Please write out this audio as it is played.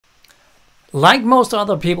Like most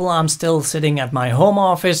other people, I'm still sitting at my home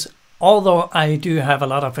office. Although I do have a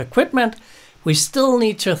lot of equipment, we still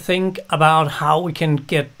need to think about how we can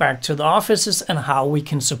get back to the offices and how we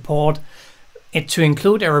can support it to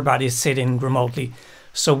include everybody sitting remotely.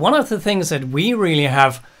 So one of the things that we really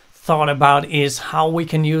have thought about is how we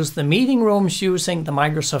can use the meeting rooms using the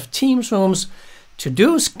Microsoft Teams rooms to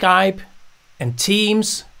do Skype and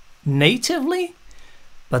Teams natively,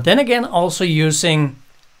 but then again also using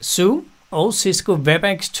Zoom or Cisco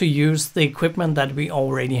Webex to use the equipment that we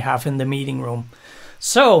already have in the meeting room.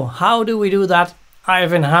 So how do we do that?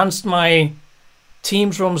 I've enhanced my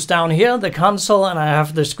Teams rooms down here, the console, and I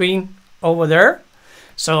have the screen over there.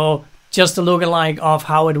 So just a lookalike of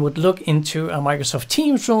how it would look into a Microsoft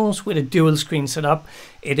Teams rooms with a dual screen setup.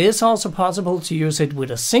 It is also possible to use it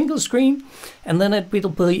with a single screen, and then it will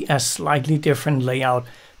be a slightly different layout.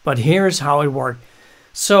 But here's how it worked.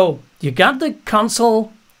 So you got the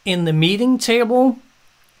console in the meeting table,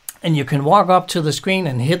 and you can walk up to the screen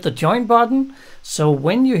and hit the join button. So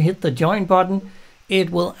when you hit the join button, it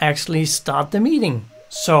will actually start the meeting.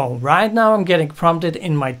 So right now I'm getting prompted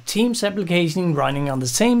in my Teams application running on the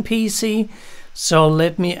same PC. So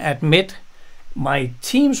let me admit my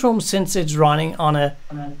Teams room since it's running on a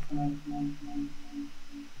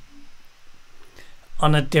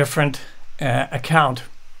different account.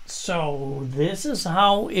 So this is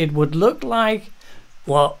how it would look like.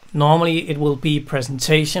 Well, normally it will be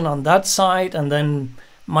presentation on that side and then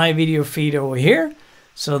my video feed over here.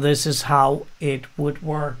 So this is how it would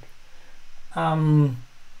work.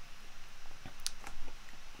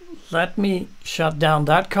 Let me shut down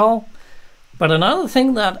that call. But another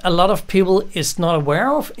thing that a lot of people is not aware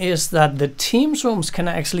of is that the Teams rooms can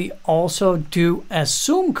actually also do a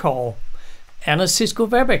Zoom call and a Cisco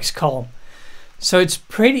Webex call. So it's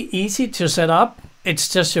pretty easy to set up. It's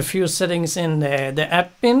just a few settings in the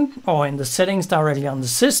admin or in the settings directly on the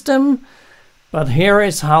system. But here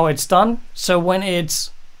is how it's done. So when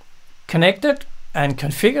it's connected and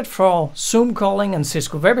configured for Zoom calling and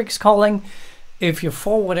Cisco Webex calling, if you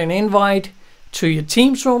forward an invite to your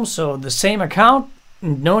Teams room, so the same account,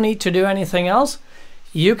 no need to do anything else,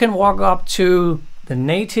 you can walk up to the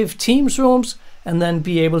native Teams rooms and then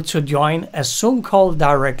be able to join a Zoom call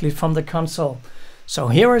directly from the console. So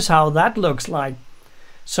here is how that looks like.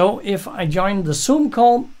 So if I join the Zoom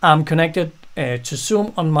call, I'm connected to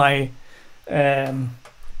Zoom on my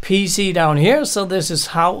PC down here. So this is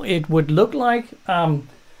how it would look like.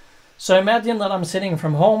 So imagine that I'm sitting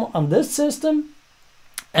from home on this system,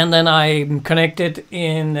 and then I'm connected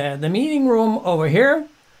in the meeting room over here.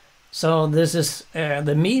 So this is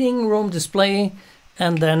the meeting room display,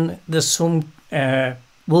 and then the Zoom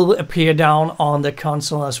will appear down on the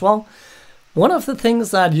console as well. One of the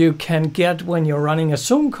things that you can get when you're running a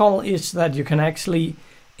Zoom call is that you can actually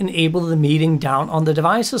enable the meeting down on the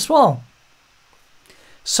device as well.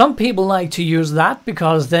 Some people like to use that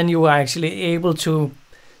because then you are actually able to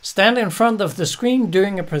stand in front of the screen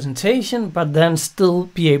doing a presentation, but then still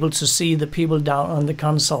be able to see the people down on the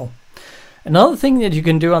console. Another thing that you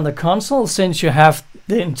can do on the console, since you have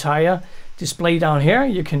the entire display down here,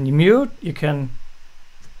 you can mute, you can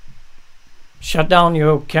shut down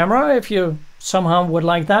your camera if you somehow would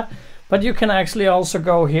like that, but you can actually also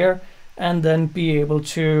go here and then be able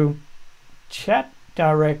to chat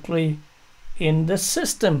directly in the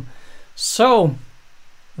system. So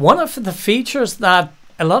one of the features that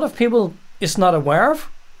a lot of people is not aware of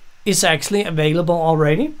is actually available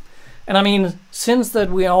already. And I mean, since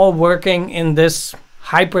that we are all working in this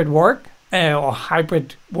hybrid work or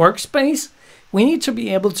hybrid workspace, we need to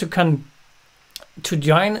be able to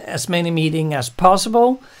join as many meetings as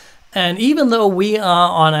possible. And even though we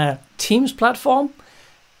are on a Teams platform,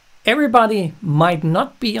 everybody might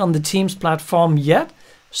not be on the Teams platform yet.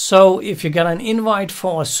 So if you get an invite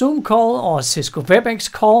for a Zoom call or a Cisco Webex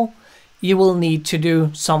call, you will need to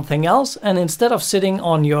do something else. And instead of sitting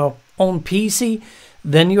on your own PC,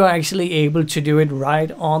 then you are actually able to do it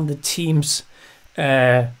right on the Teams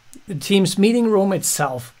meeting room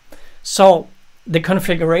itself. So the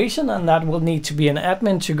configuration, and that will need to be an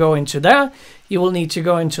admin to go into there. You will need to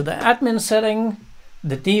go into the admin setting.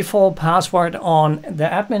 The default password on the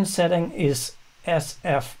admin setting is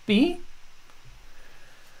SFB.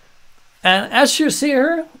 And as you see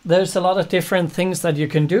here, there's a lot of different things that you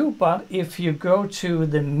can do. But if you go to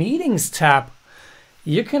the meetings tab,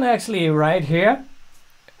 you can actually right here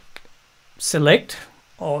select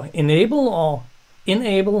or enable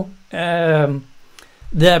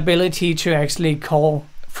the ability to actually call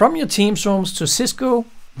from your Teams rooms to Cisco,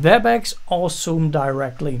 Webex or Zoom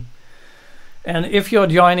directly. And if you're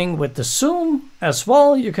joining with the Zoom as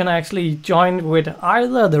well, you can actually join with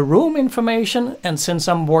either the room information, and since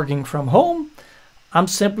I'm working from home, I'm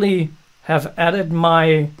simply have added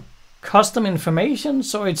my custom information,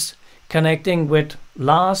 so it's connecting with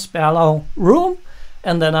Lars Berlau room,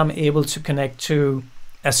 and then I'm able to connect to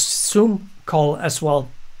a Zoom call as well.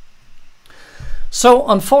 So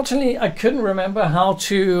unfortunately, I couldn't remember how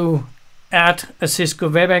to add a Cisco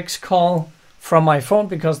Webex call from my phone,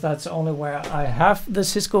 because that's only where I have the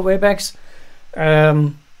Cisco Webex.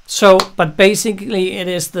 But basically it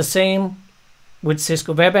is the same with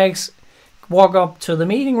Cisco Webex. Walk up to the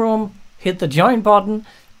meeting room, hit the join button,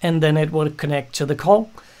 and then it will connect to the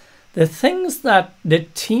call. The things that the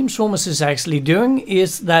Teams room is actually doing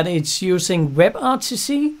is that it's using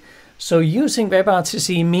WebRTC. So using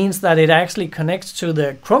WebRTC means that it actually connects to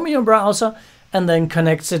the Chromium browser and then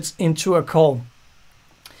connects it into a call.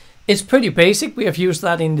 It's pretty basic. We have used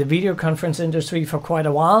that in the video conference industry for quite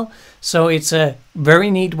a while. So it's a very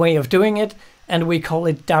neat way of doing it, and we call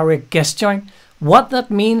it direct guest join. What that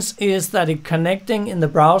means is that it connecting in the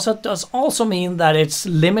browser does also mean that it's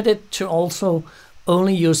limited to also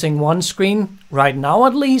only using one screen right now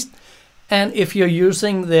at least. And if you're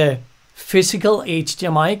using the physical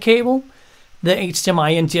HDMI cable, the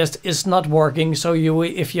HDMI ingest is not working. So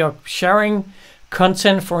if you're sharing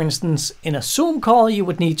content, for instance, in a Zoom call, you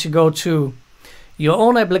would need to go to your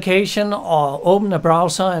own application or open a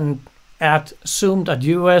browser and add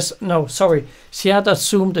share.zoom.us,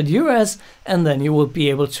 and then you will be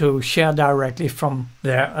able to share directly from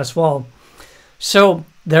there as well. So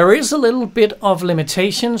there is a little bit of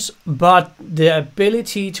limitations, but the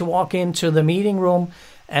ability to walk into the meeting room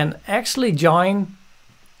and actually join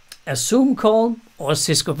a Zoom call or a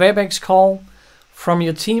Cisco Webex call from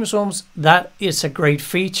your Teams rooms, that is a great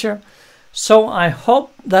feature. So I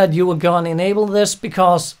hope that you will go and enable this,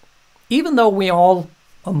 because even though we all,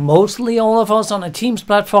 or mostly all of us, on a Teams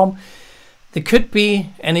platform, there could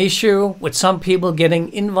be an issue with some people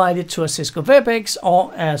getting invited to a Cisco Webex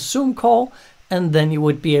or a Zoom call, and then you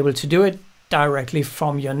would be able to do it directly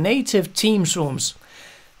from your native Teams rooms.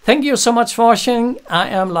 Thank you so much for watching. I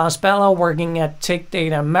am Lars Berlau, working at Tech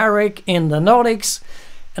Data Marek in the Nordics,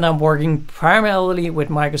 and I'm working primarily with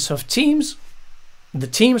Microsoft Teams, the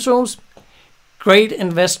Teams rooms. Great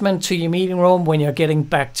investment to your meeting room when you're getting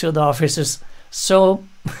back to the offices. So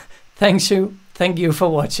thank you for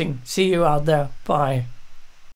watching. See you out there. Bye.